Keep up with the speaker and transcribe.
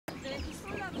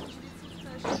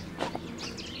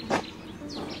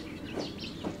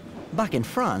Back in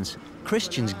France,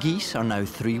 Christian's geese are now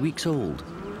 3 weeks old.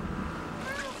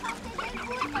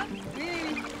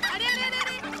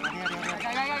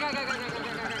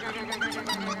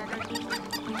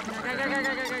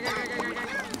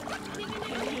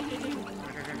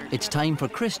 It's time for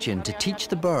Christian to teach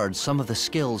the birds some of the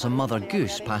skills a mother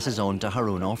goose passes on to her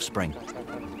own offspring.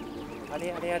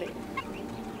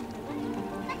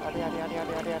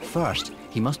 First,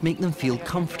 he must make them feel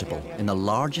comfortable in the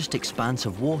largest expanse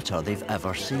of water they've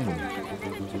ever seen.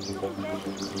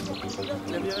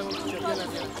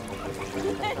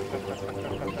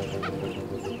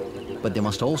 But they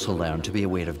must also learn to be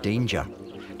aware of danger.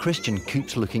 Christian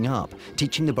keeps looking up,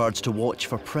 teaching the birds to watch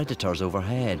for predators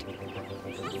overhead.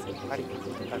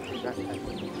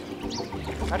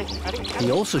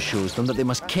 He also shows them that they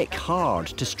must kick hard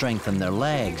to strengthen their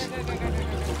legs.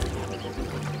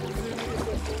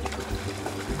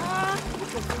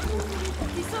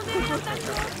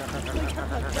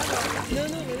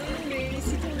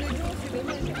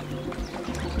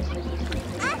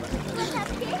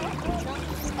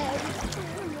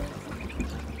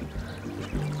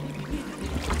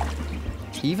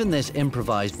 Even this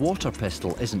improvised water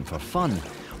pistol isn't for fun.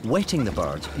 Wetting the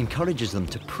birds encourages them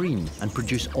to preen and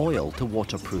produce oil to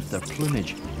waterproof their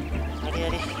plumage.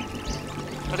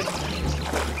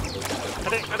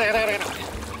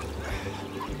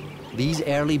 These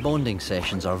early bonding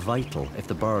sessions are vital if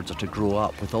the birds are to grow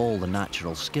up with all the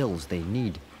natural skills they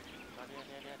need.